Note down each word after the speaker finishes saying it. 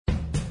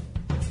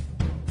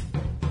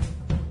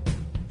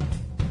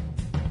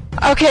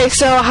Okay,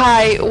 so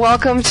hi,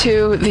 welcome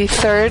to the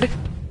third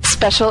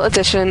special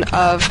edition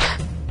of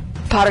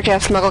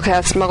Pottercast,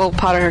 Mugglecast, Muggle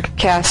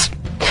Pottercast.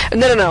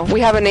 No, we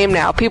have a name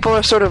now. People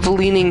are sort of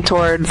leaning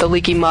toward the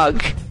leaky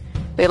mug.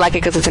 They like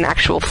it because it's an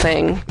actual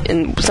thing,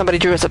 and somebody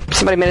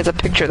made us a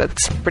picture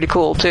that's pretty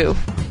cool too.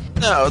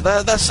 No,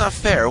 that's not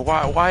fair.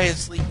 Why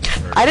is leaky?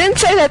 I didn't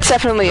say that's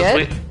definitely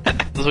it.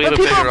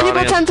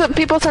 But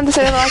people tend to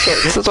say they like it.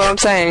 This is what I'm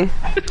saying.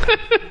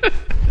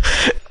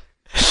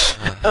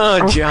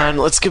 Oh, John,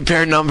 let's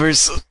compare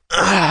numbers.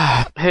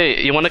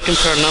 Hey, you want to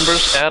compare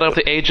numbers? Add up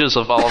the ages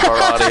of all of our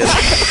audience.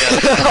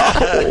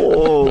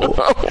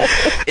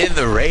 In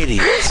the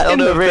ratings. I don't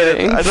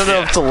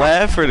know if to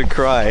laugh or to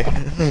cry.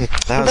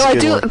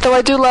 Though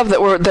I do love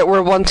that we're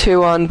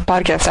 1-2 on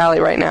Podcast Alley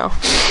right now.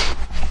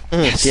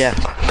 Yeah,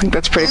 I think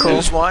that's pretty cool.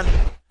 Who's one?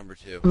 Number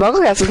 2.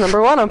 Mugglecast is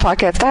number 1 on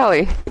Podcast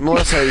Alley.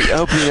 Melissa,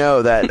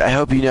 I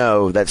hope you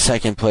know that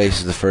second place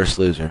is the first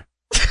loser.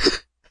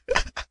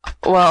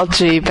 Well,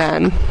 gee,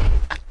 Ben.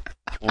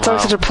 It's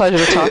always such a pleasure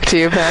to talk to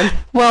you, Ben.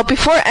 Well,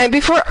 before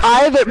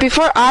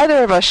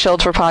either of us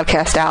shilled for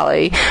Podcast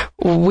Alley,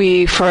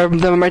 we, for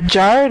the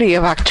majority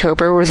of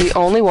October, were the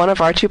only one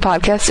of our 2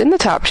 podcasts in the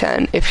top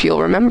 10, if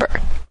you'll remember.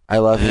 I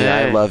love you.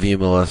 Hey. I love you,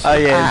 Melissa. Oh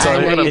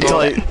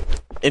yeah,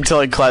 until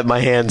I clapped my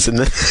hands and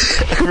then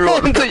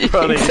everyone was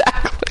running.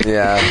 Exactly.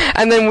 Yeah.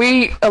 And then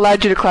we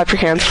allowed you to clap your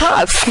hands for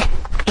us.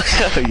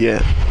 Oh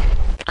yeah.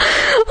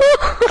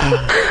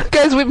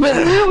 Guys,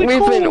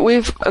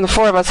 the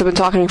 4 of us have been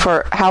talking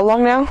for how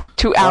long now?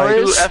 2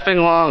 hours? Too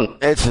effing long.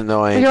 It's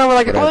annoying. We're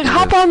like,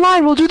 hop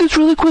online. We'll do this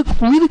really quick.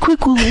 We'll do a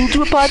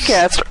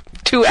podcast.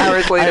 2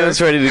 hours later. I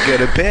was ready to go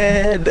to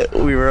bed.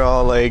 We were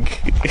all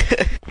like,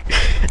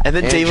 and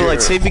then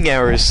daylight saving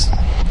hours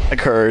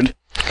occurred,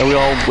 and we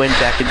all went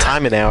back in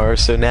time an hour.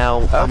 So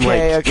now I'm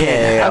like,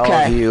 okay.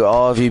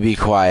 All of you, be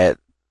quiet.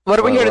 What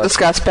are we here to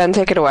discuss, Ben?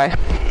 Take it away.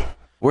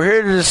 We're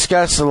here to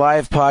discuss the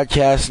live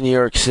podcast in New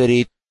York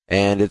City,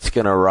 and it's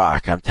going to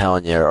rock, I'm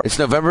telling you. It's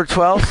November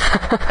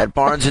 12th at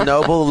Barnes &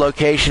 Noble. The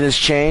location has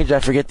changed. I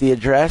forget the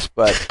address,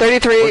 but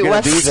 33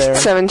 West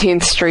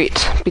 17th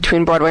Street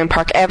between Broadway and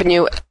Park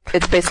Avenue.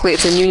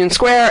 It's in Union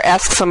Square.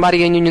 Ask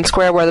somebody in Union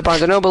Square where the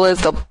Barnes & Noble is.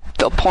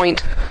 They'll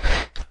point.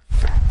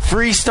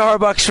 Free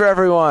Starbucks for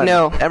everyone.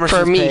 No,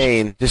 Emerson's for me.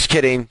 paying. Just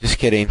kidding.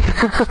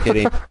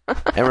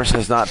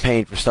 Emerson's not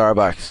paying for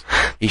Starbucks.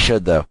 He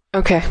should, though.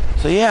 Okay.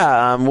 So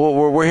yeah,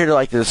 we're here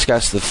to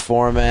discuss the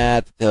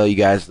format, to tell you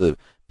guys a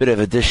bit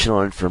of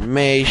additional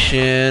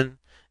information,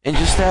 and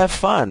just to have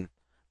fun.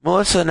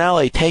 Melissa and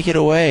Ellie, take it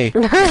away.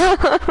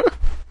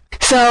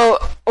 So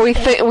we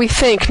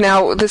think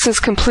now this is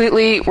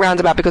completely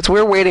roundabout because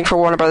we're waiting for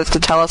Warner Brothers to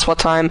tell us what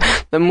time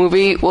the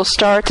movie will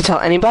start, to tell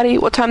anybody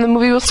what time the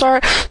movie will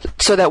start,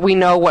 so that we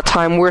know what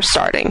time we're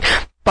starting.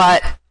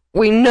 But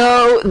we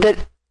know that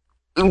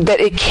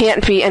it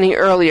can't be any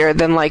earlier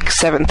than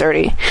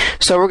 7:30.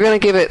 So we're going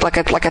to give it like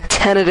a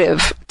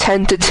tentative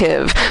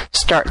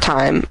start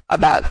time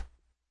about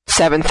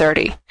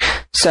 7:30.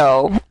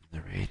 So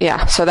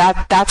yeah, so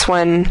that's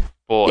when.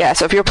 Boy. Yeah,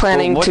 so if you're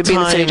planning to be in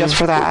the city just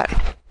for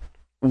that.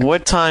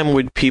 What time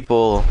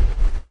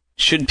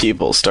should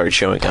people start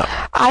showing up?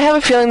 I have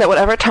a feeling that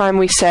whatever time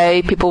we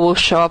say, people will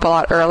show up a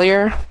lot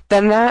earlier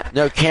than that.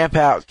 No, camp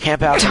out the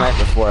night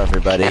before,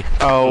 everybody.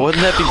 Oh,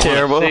 wouldn't that be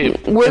terrible?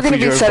 We're going to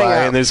be setting up.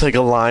 And there's a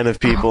line of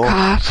people. Oh,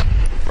 God.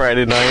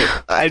 Friday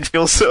night. I'd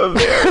feel so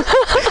embarrassed.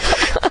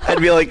 I'd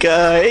be like,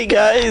 hey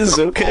guys,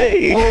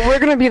 okay. Well, we're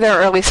going to be there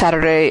early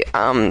Saturday,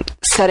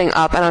 setting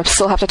up, and I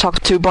still have to talk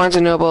to Barnes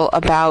 & Noble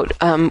about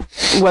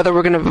whether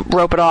we're going to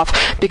rope it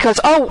off. Because,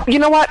 you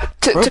know what?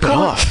 Rope it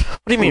off? What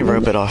do you mean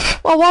rope it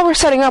off? Well, while we're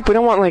setting up, we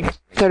don't want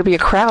there to be a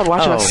crowd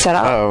watching us set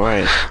up. Oh,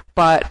 right.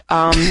 But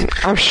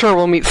I'm sure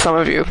we'll meet some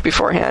of you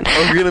beforehand.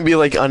 We're going to be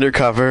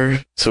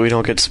undercover so we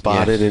don't get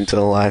spotted into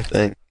the live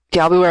thing.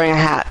 Yeah, I'll be wearing a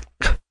hat.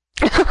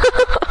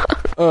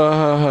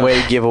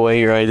 Way to give away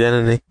your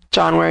identity.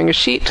 John wearing a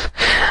sheet.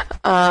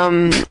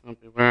 I'll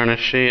be wearing a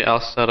sheet.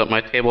 I'll set up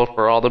my table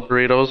for all the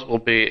burritos. We'll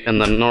be in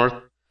the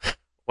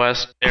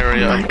northwest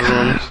area of the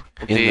room.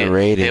 In the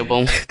ratings.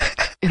 Table.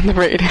 In the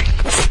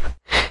ratings.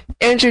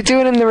 Andrew, do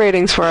it in the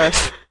ratings for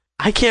us.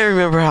 I can't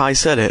remember how I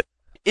said it.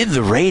 In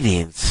the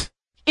ratings.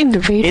 In the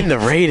ratings. In the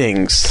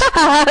ratings.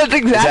 That's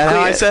exactly Is that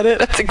how I said it?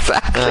 That's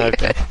exactly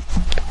it.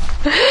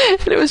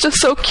 And it was just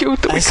so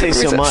cute that we couldn't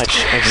resist. I say so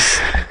much.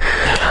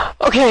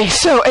 Okay,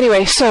 so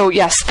anyway,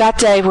 yes, that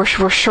day we're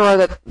sure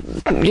that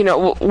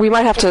we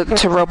might have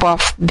to rope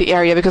off the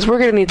area because we're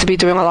going to need to be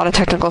doing a lot of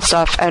technical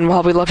stuff. And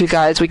while we love you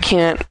guys, we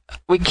can't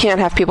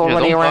have people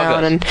running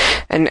around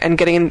and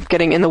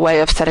getting in the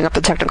way of setting up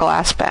the technical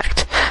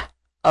aspect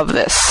of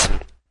this.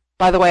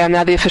 By the way, I'm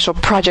now the official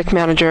project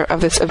manager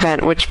of this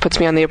event, which puts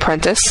me on The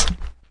Apprentice.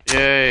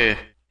 Yay!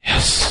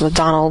 Yes. So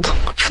Donald.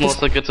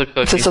 Melissa gets a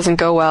cookie. If this doesn't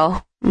go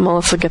well,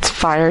 Melissa gets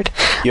fired.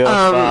 You're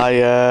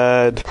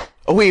fired.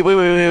 Oh, wait. You're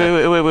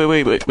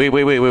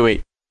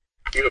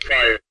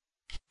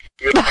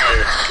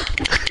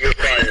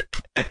fired.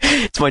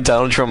 It's my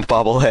Donald Trump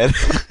bobblehead.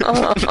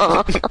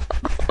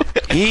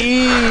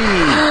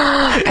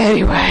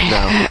 Anyway.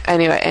 No.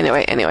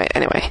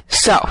 Anyway.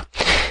 So,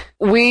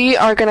 we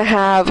are going to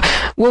have...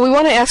 Well, we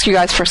want to ask you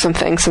guys for some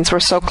things since we're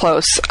so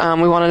close.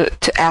 We wanted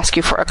to ask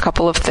you for a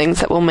couple of things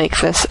that will make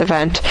this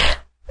event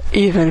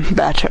even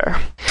better.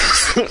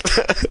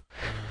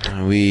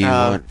 We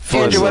want food.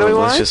 Andrew, what do we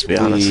want? Let's just be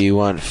honest. We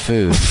want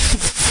food.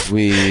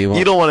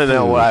 You don't want to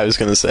know what I was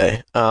going to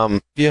say.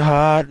 You're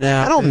hot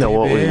now. I don't know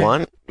what we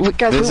want.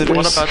 Guys,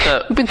 What about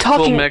that we've been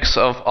talking... cool mix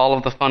of all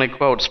of the funny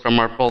quotes from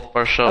both of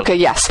our shows? Okay,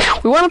 yes.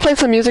 We want to play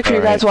some music for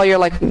you guys while you're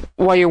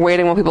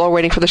waiting, while people are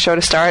waiting for the show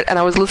to start. And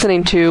I was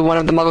listening to one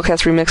of the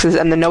MuggleCast remixes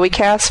and the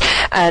NoeCast,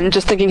 and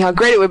just thinking how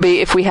great it would be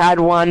if we had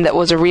one that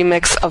was a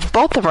remix of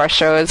both of our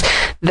shows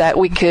that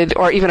we could,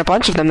 or even a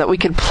bunch of them, that we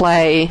could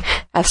play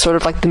as sort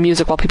of like the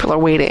music while people are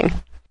waiting.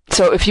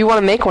 So if you want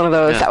to make one of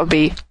those, that would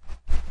be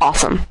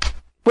awesome.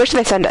 Where should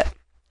they send it?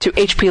 To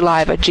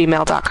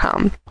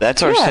hplive@gmail.com.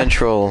 That's our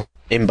central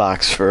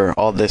inbox for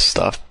all this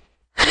stuff.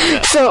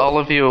 Yeah. So all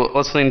of you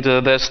listening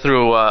to this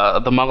through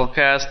the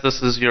MuggleCast,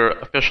 this is your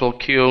official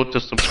cue to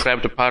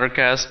subscribe to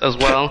Pottercast as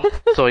well,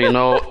 so you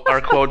know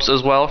our quotes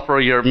as well for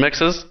your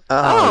mixes.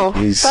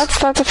 That's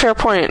a fair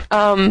point.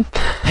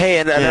 Hey,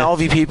 and all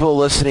of you people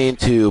listening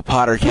to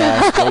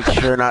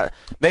Pottercast,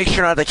 make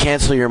sure not to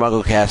cancel your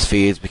MuggleCast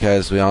feeds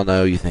because we all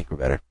know you think we're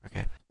better.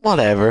 Okay.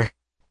 Whatever.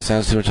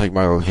 Sounds too much like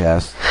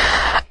MuggleCast.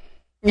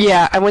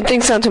 Yeah, and when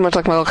things sound too much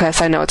like MuggleCast,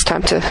 I know it's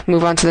time to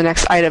move on to the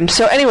next item.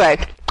 So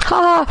anyway,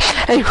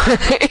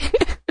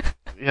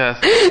 Yes.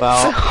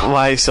 Well,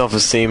 my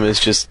self-esteem is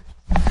just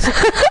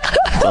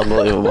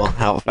unbelievable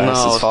how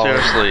fast it's falling.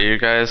 Seriously, you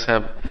guys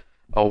have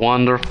a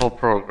wonderful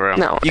program.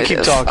 No, You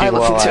keep talking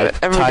while I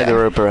tie the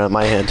rope around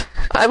my head.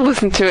 I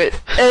listen to it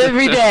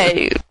every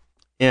day.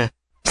 Yeah.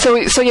 So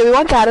yeah, we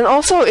want that, and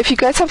also if you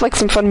guys have like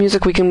some fun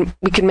music, we can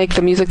make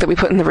the music that we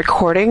put in the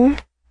recording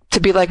to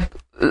be like,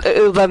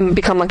 it'll then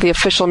become like the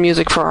official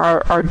music for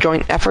our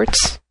joint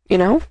efforts, you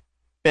know?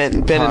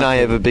 Ben and I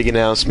have a big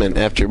announcement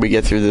after we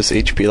get through this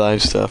HP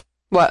Live stuff.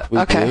 What? We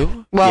okay.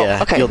 do? Well,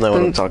 yeah, okay. You'll know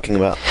what I'm talking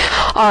about.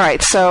 All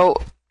right, so,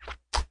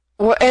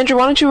 Andrew,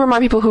 why don't you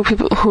remind people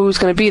who's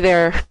going to be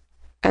there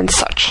and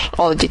such,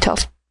 all the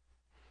details.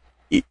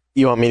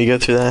 You want me to go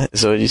through that?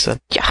 Is that what you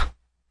said? Yeah.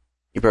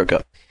 You broke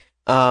up.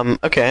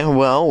 Okay,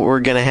 well,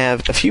 we're going to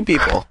have a few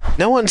people.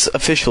 No one's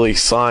officially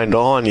signed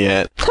on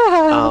yet,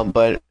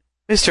 but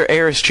Mr.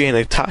 Aris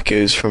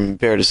Janitakos from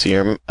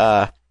Veritaserum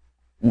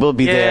will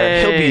be there.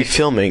 He'll be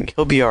filming.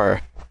 He'll be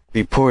our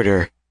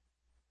reporter,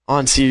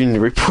 on-scene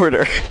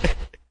reporter.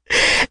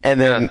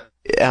 and then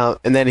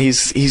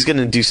he's going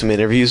to do some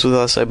interviews with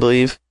us, I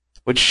believe,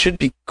 which should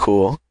be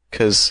cool,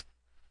 because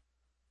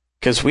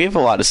we have a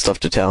lot of stuff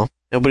to tell.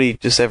 Nobody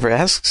just ever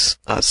asks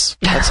us.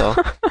 That's all.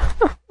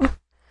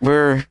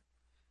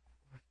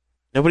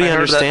 Nobody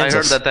understands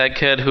us. I heard that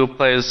kid who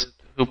plays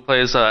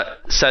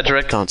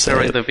Cedric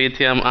during the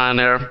VTM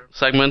on-air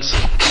segments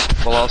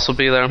will also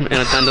be there in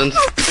attendance.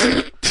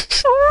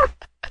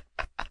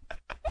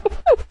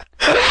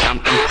 I'm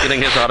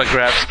getting his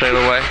autograph straight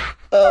away.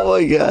 Oh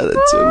my god,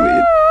 that's so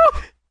weird.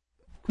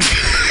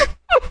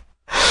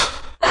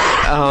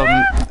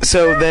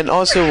 So then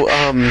also,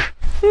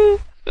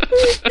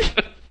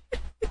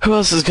 who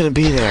else is gonna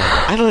be there?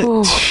 I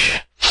don't.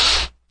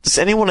 Does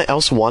anyone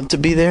else want to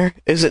be there?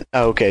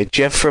 Okay,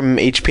 Jeff from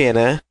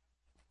HPNA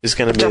is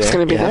gonna be there. Jeff's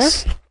gonna be there?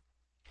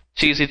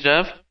 Cheesy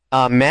Jeff?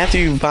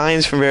 Matthew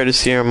Vines from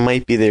Veritaserum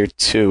might be there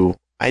too.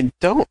 I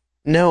don't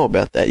know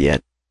about that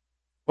yet.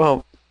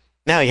 Well,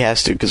 now he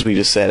has to because we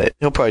just said it.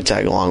 He'll probably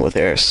tag along with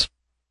Harris.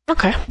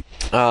 Okay.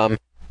 And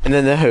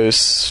then the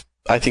hosts,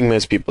 I think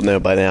most people know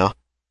by now.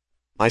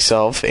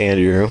 Myself,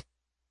 Andrew,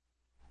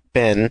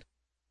 Ben,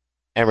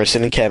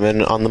 Emerson, and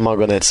Kevin on the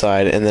MuggleNet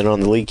side, and then on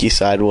the Leaky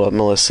side we'll have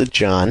Melissa,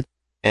 John,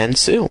 and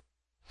Sue.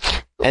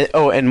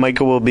 And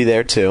Michael will be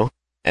there too.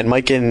 And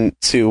Mike and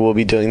Sue will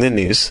be doing the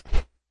news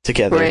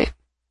together. Right.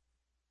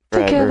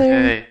 Forever.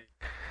 Together.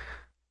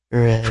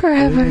 Hey.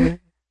 Forever.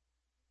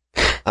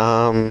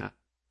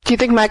 Do you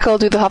think Michael will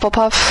do the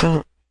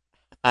Hufflepuff?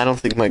 I don't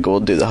think Michael will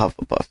do the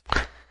Hufflepuff.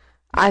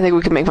 I think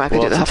we can make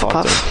Michael do the We'll have to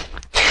talk to Hufflepuff.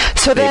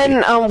 So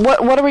then,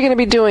 what are we going to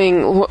be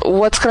doing?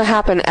 What's going to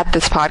happen at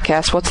this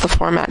podcast? What's the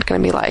format going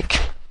to be like?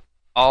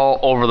 All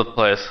over the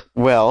place.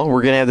 Well,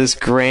 we're gonna have this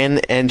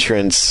grand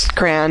entrance.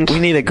 Grand. We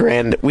need a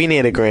grand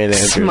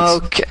entrance.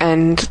 Smoke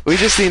and... We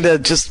just need to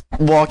just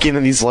walk in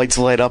and these lights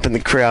light up and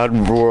the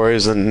crowd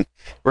roars and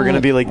we're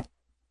gonna be like...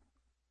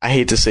 I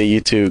hate to say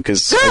you too,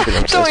 because I've been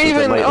obsessed Don't with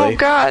even. them lately. Oh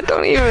God!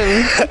 Don't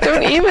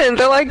even.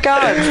 They're like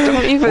gods.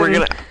 Don't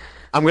even.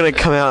 I'm gonna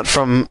come out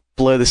from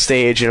below the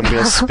stage and I'm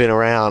gonna spin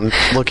around,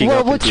 looking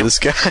up into the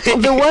sky.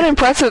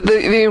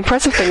 The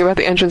impressive thing about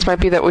the entrance might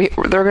be that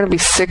there are gonna be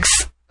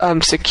 6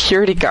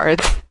 security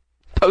guards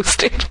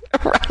posted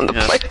around the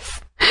place.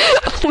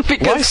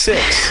 Why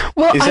 6?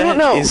 Well, I don't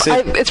know.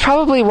 It's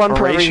probably one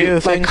per every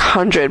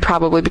 100,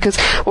 probably, because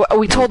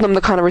we told them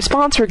the kind of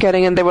response we're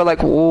getting, and they were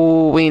like,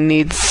 "Ooh, we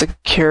need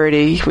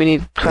security, we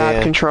need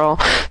crowd control."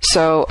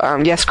 So,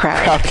 yes,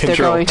 crowd, they're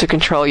going to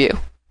control you.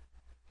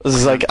 This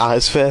is like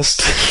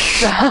Ozfest.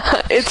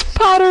 It's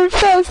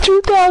Potterfest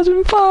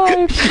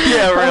 2005.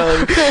 Yeah,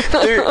 really.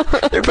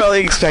 They're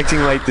probably expecting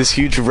like this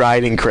huge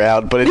riding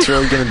crowd, but it's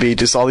really going to be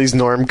just all these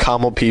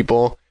norm-common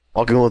people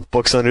walking with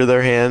books under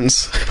their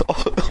hands.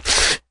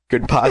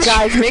 Good posture.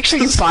 Guys, make sure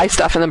you buy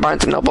stuff in the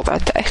Barnes & Noble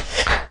that day.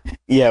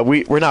 Yeah,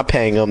 we're not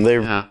paying them.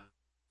 Yeah.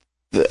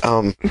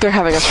 They're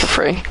having us for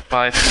free.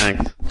 Bye,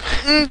 thanks.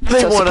 They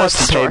So want support us the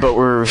to pay, store. but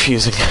we're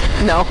refusing.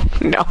 No.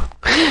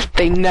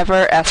 They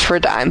never ask for a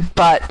dime,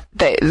 but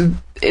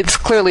it's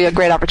clearly a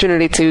great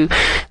opportunity to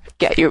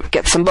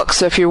get some books.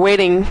 So if you're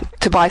waiting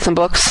to buy some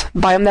books,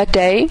 buy them that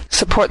day.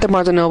 Support the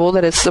Barnes & Noble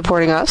that is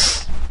supporting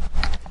us.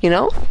 You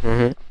know?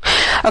 Mm-hmm.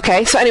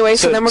 Okay, so anyway,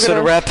 so then we're going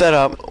to wrap that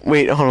up,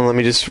 wait, hold on, let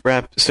me just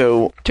wrap.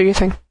 So, do your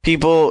thing.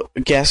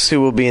 guests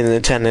who will be in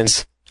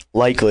attendance,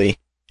 likely,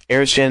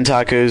 Eris Jan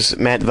Tacos,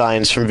 Matt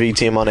Vines from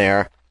VTM On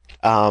Air,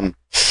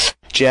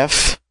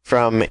 Jeff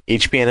from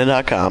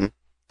HPN.com,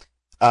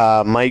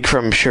 Mike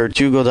from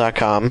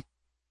ShirtJugle.com,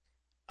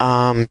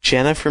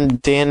 Jenna from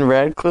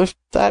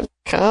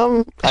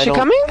DanRadcliffe.com. Is she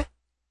coming?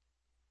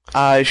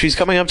 She's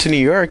coming up to New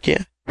York,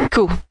 yeah.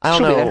 Cool. I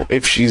don't know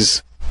if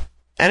she's...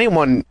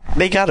 Anyone,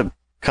 they gotta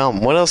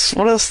come. What else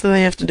do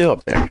they have to do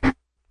up there?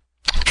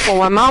 Well,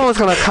 my mom was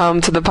going to come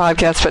to the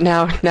podcast, but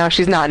now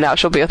she's not. Now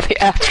she'll be at the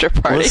after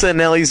party. Melissa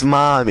Nelly's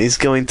mom is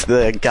going to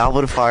the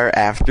Goblet of Fire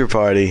after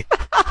party.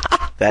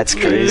 That's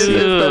crazy.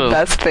 This is the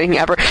best thing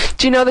ever.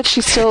 Do you know that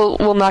she still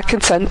will not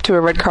consent to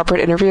a red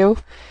carpet interview?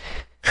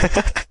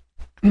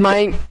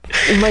 My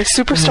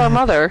superstar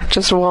mother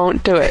just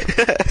won't do it.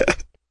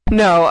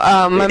 No,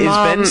 my is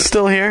mom... Ben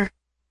still here?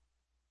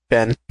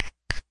 Ben.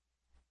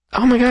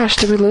 Oh my gosh,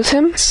 did we lose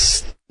him?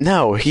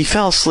 No, he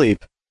fell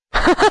asleep.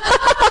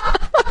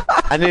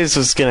 I knew this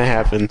was gonna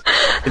happen.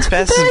 It's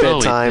past his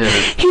bedtime.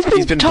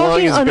 He's been blowing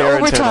talking his on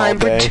baritone overtime all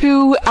for day.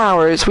 2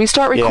 hours. We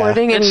start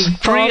recording and It's he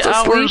 3 falls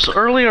hours asleep.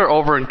 earlier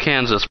over in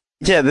Kansas.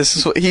 Yeah, this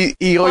is what he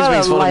always What a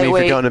makes fun of me for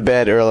lightweight. going to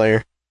bed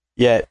earlier.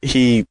 Yet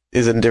he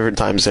is in a different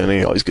time zone and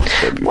he always gets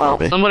to bed before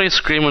me. Somebody's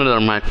screaming into their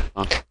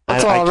microphone.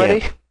 That's I all already?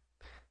 can't.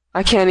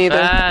 I can't either.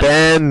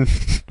 Ben!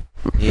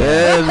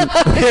 Yeah.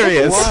 Ben! Here he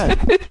is. What?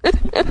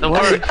 Don't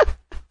worry.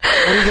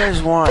 What do you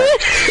guys want?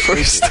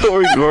 We're still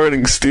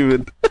recording,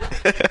 stupid.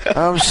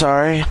 I'm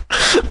sorry.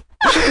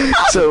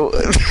 So...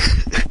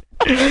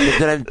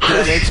 Did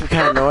I make some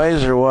kind of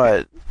noise or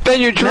what?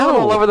 Ben, you're drooling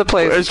all over the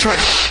place.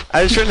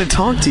 I was trying to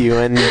talk to you,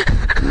 and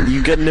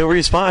you got no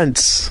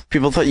response.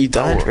 People thought you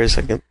died for a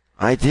second.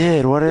 I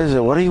did. What is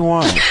it? What do you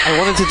want? I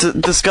wanted to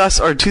discuss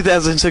our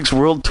 2006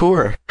 World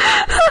Tour.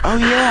 Oh,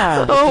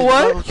 yeah. Oh,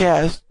 what?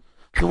 Podcast.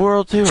 The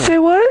World Tour. Say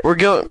what? We're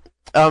going...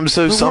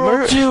 So The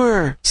World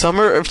Tour.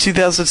 summer of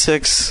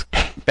 2006,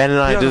 Ben and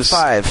I just...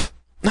 2005.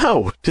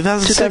 No,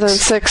 2006.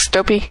 2006,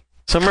 dopey.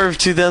 Summer of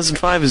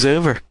 2005 is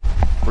over.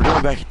 We're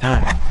going back in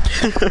time.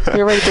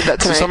 We already did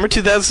that So tonight. summer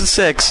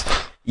 2006,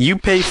 you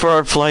pay for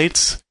our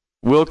flights.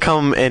 We'll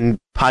come and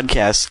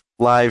podcast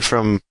live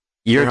from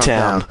your Your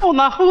town. hometown. Oh,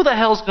 now who the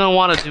hell's going to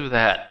want to do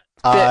that?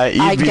 You'd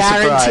I be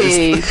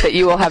guarantee surprised. that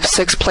you will have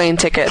 6 plane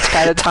tickets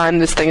by the time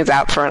this thing is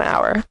out for an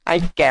hour. I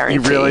guarantee.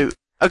 You really?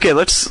 Okay,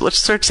 let's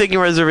start taking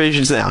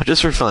reservations now,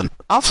 just for fun.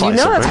 I'll fly You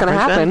know somewhere. that's going to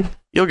right, Ben? happen.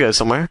 You'll go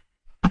somewhere.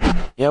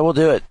 Yeah, we'll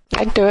do it.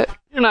 I'd do it.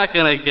 You're not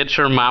going to get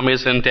your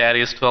mommies and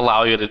daddies to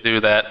allow you to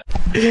do that.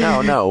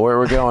 No,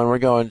 we're going. We're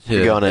going to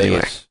You're going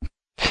Vegas.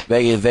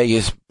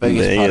 Vegas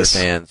Potter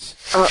fans.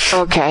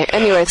 Okay.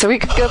 Anyway, so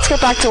let's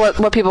get back to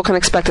what people can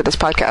expect at this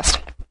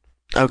podcast.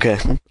 Okay,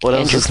 what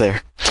else is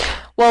there?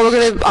 Well, we're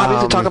going to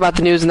obviously talk about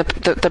the news and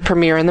the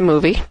premiere and the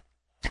movie.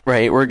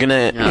 Right, we're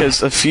gonna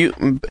because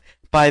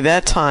by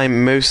that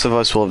time most of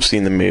us will have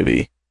seen the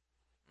movie.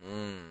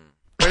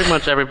 Pretty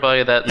much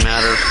everybody that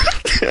matters.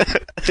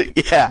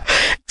 Yeah,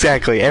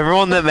 exactly.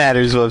 Everyone that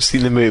matters will have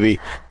seen the movie.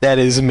 That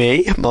is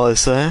me,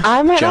 Melissa,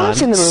 I might not John, have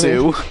seen the movie.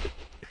 Sue.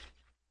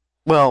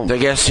 Well, I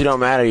guess you don't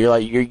matter. You're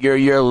like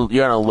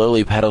you're on a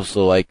lowly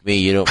pedestal like me.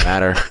 You don't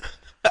matter.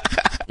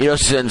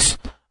 Since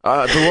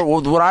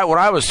what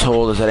I was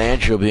told is that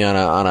Andrew will be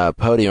on a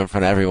podium in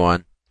front of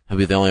everyone. He'll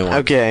be the only one.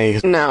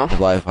 okay, No, With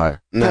live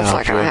fire. no, that's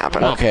not going to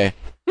happen. Okay.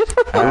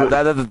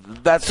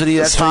 That's what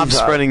he. Stop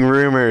spreading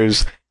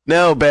rumors.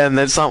 No, Ben,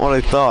 that's not what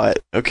I thought.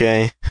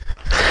 Okay,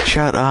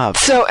 shut up.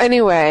 So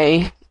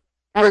anyway,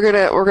 we're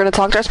gonna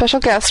talk to our special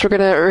guest. We're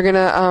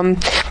gonna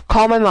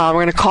call my mom.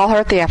 We're gonna call her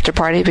at the after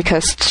party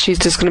because she's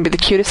just gonna be the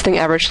cutest thing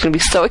ever. She's gonna be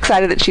so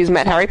excited that she's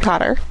met Harry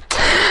Potter.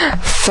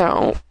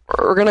 So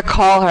we're gonna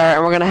call her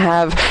and we're gonna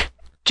have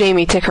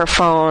Jamie take her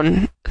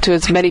phone to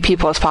as many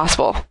people as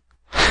possible.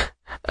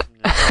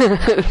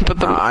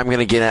 But I'm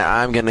gonna get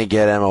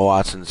Emma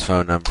Watson's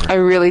phone number. I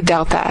really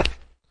doubt that.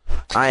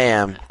 I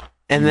am.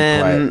 And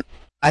then Quiet.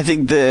 I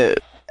think the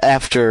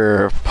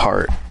after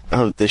part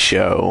of the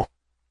show.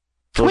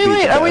 will be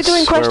Wait, the are we best,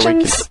 doing where we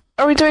questions?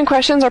 Are we doing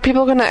questions? Are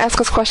people going to ask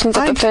us questions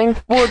at the thing?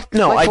 Well,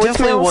 no, Like I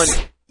definitely voicemails?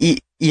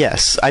 want.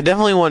 Yes, I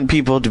definitely want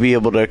people to be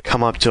able to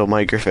come up to a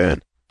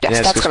microphone Yes, and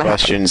ask that's us going to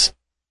happen. questions.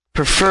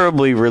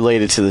 preferably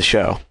related to the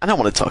show. I don't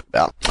want to talk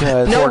about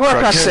No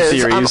Horcrux Horcruxes.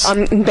 theories.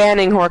 I'm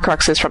banning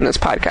Horcruxes from this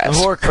podcast.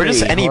 Or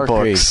just any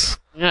books.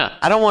 Yeah.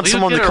 I don't want Will you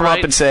someone to get it come right?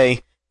 up and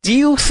say, "Do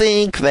you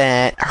think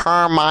that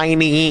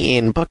Hermione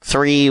in book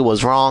 3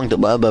 was wrong to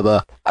blah blah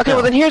blah?" Okay, No.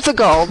 well then here's the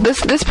goal.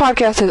 This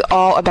podcast is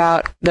all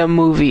about the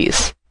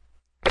movies.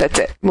 That's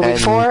it. Movie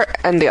And- 4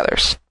 and the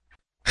others.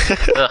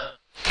 Ugh.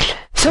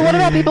 So what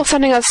about people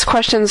sending us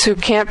questions who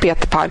can't be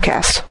at the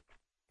podcast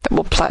that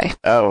we'll play?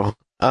 Oh,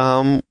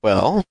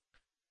 well,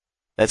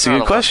 that's a Not good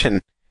a lot.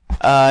 question.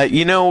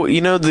 You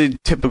know the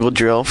typical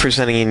drill for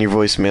sending in your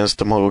voicemails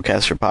to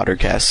MuggleCast or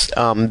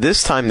Pottercast.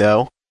 This time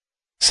though,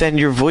 send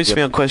your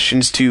voicemail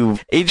questions to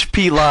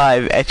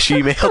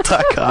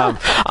hplive@gmail.com.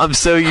 I'm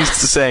so used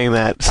to saying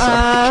that.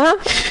 Sorry.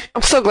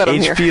 I'm so glad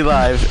I'm here.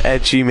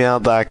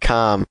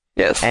 hplive@gmail.com.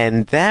 Yes.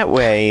 And that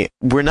way,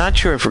 we're not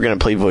sure if we're going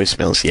to play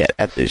voicemails yet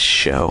at this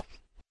show.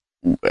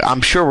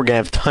 I'm sure we're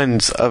going to have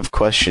tons of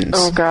questions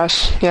Oh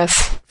gosh,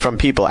 yes. from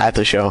people at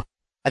the show.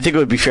 I think it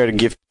would be fair to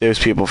give those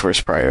people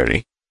first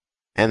priority.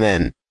 And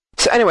then...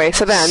 So anyway,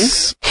 so then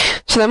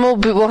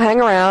we'll hang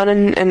around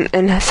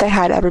and say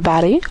hi to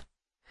everybody,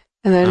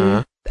 and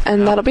then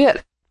and that'll be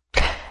it.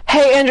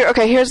 Hey Andrew,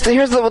 okay, here's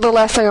the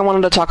last thing I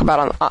wanted to talk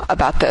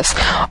about this.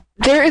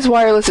 There is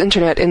wireless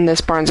internet in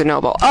this Barnes &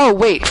 Noble. Oh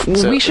wait,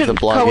 So we it's should a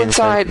blog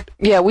coincide.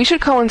 Yeah, we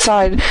should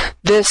coincide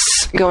this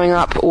going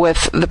up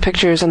with the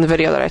pictures and the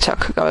video that I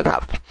took going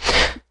up.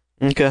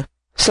 Okay.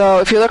 So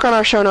if you look on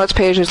our show notes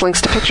page, there's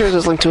links to pictures,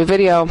 there's a link to a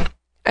video,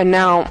 and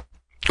now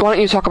why don't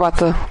you talk about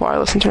the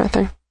wireless internet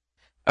thing?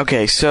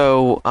 Okay,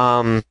 so,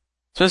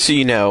 just so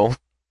you know,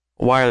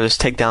 wireless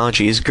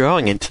technology is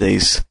growing in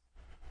today's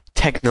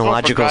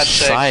technological Oh, for God's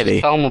sakes, society.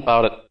 just tell them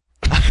about it.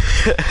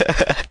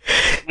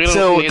 We don't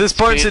So need this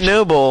Barnes speech. &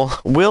 Noble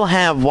will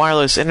have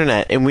wireless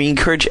internet, and we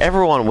encourage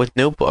everyone with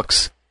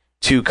notebooks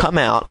to come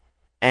out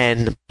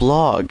and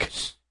blog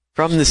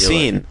from the Steal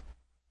scene.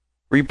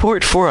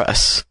 Report for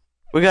us.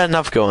 We got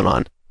enough going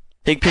on.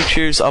 Take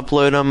pictures,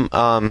 upload them.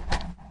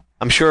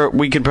 I'm sure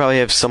we could probably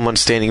have someone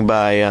standing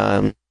by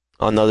on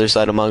the other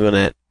side of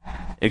MuggleNet.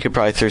 It could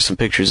probably throw some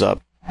pictures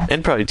up,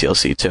 and probably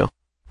TLC too.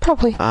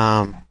 Probably.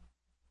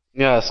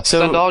 Yes,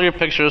 So- send all your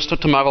pictures to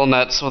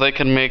MuggleNet so they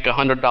can make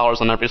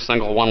 $100 on every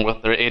single one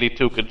with their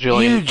 82 You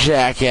gajillion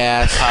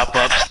jackass.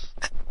 pop-ups.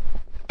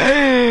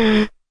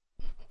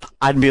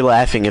 I'd be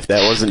laughing if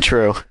that wasn't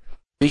true.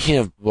 Speaking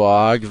of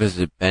blog,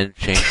 visit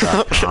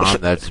benchain.com.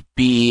 That's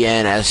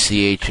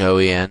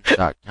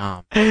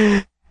BENSCHOEN.com.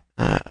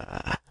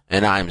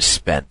 And I'm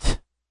spent.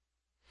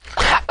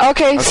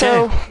 Okay,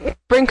 so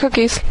bring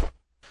cookies.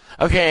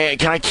 Okay,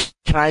 can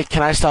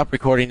I stop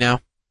recording now?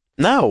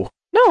 No.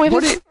 No, we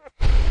What haven't.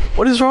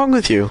 What is wrong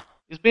with you?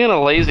 He's being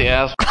a lazy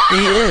ass.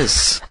 He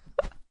is.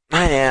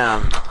 I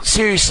am.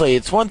 Seriously,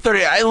 it's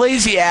 1:30. I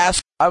lazy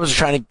ass. I was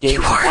trying to get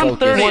 1:30.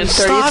 1:30.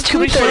 Stop It's 2:30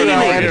 complaining. where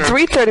I am.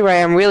 3:30 where I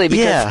am, really,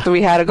 because Yeah.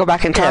 we had to go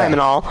back in time Yeah.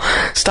 and all.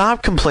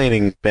 Stop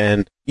complaining,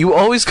 Ben. You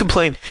always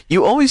complain.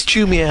 You always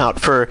chew me out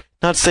for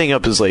not staying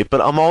up as late,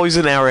 but I'm always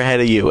an hour ahead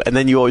of you, and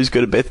then you always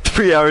go to bed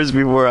 3 hours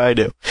before I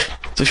do.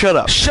 So shut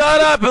up. Shut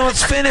up and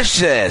let's finish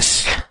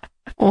this.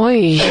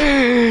 Oi.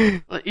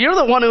 You're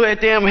the one who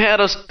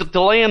had us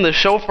delaying the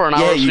show for an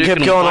hour. Yeah, so you kept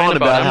can going whine on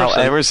about how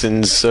Emerson.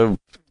 Emerson's so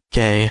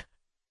gay.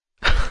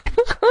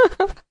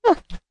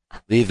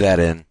 Leave that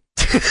in.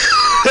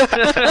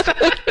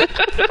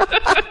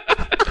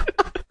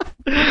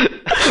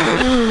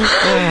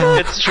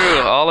 It's true.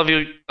 All of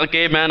you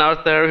gay men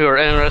out there who are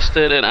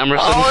interested in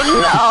Emerson,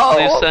 Oh,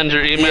 please no. send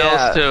your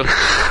emails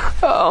to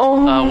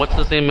Oh. what's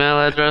his email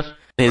address?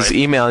 His Right.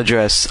 email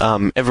address,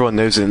 everyone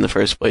knows it in the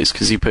first place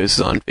because he posts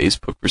it on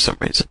Facebook for some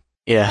reason.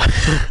 Yeah.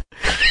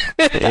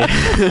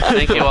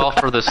 Thank you all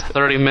for this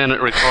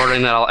 30-minute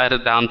recording that I'll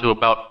edit down to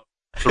about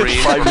 3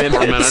 5 or 4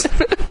 minutes.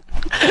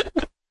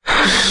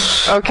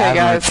 Okay,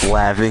 guys.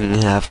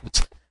 Laughing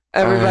afterwards.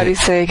 Everybody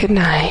say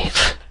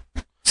goodnight.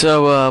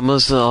 So,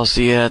 Melissa, I'll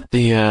see you at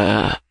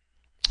the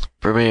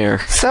premiere.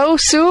 So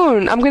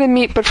soon.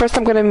 But first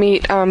I'm gonna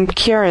meet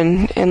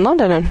Kieran in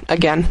London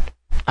again.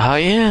 Oh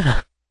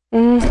yeah,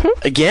 Mm-hmm.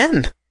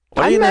 again.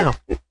 What do you know?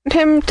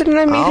 Didn't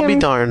I meet I'll him be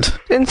darned.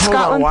 in Hold on,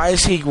 Scotland why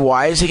is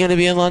he going to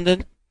be in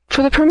London?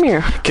 for the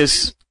premiere?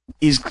 Because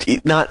he's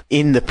not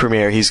in the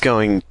premiere. He's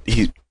going.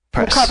 He's We're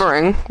press.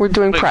 covering. We're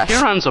doing Wait, press.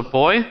 Kieran's a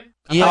boy?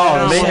 Yeah,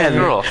 Oh He's a man,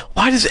 girl.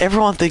 why does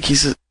everyone think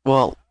he's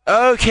well?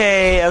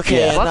 Okay,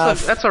 Yeah.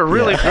 enough. That's a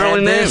really girly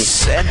and name.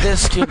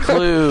 this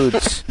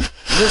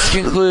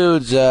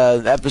concludes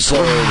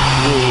episode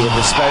 3 of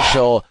the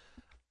special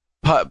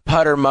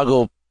Putter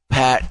Muggle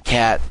Pat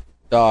Cat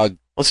Dog.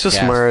 Let's just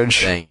cast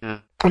merge. thing.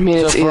 I mean,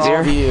 it's so for all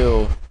of easier.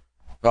 you,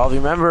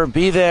 remember,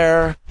 be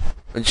there.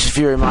 Just a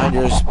few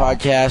reminders: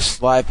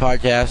 live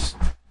podcast,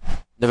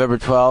 November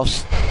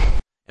 12th.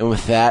 And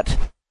with that,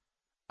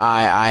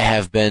 I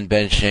have been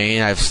Ben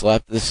Shane. I've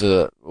slept. This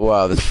is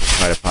quite a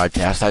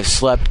podcast. I've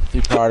slept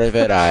through part of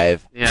it. Yeah.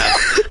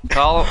 To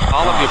all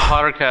of you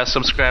Pottercast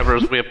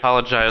subscribers, we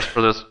apologize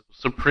for this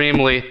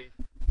supremely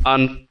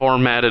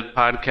unformatted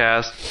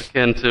podcast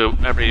akin to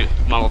every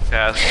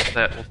Mugglecast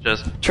that will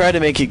just... Try to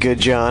make it good,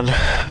 John.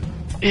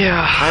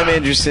 Yeah. I'm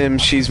Andrew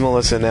Sims, she's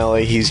Melissa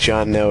Nelly, he's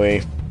John Noe.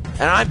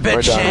 And I'm Ben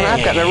We're done. And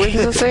I've got no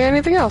reason to say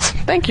anything else.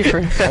 Thank you for.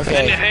 And your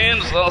Okay.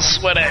 hands all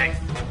sweaty.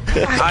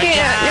 I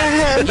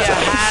can't. Your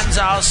hands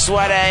all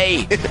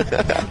sweaty.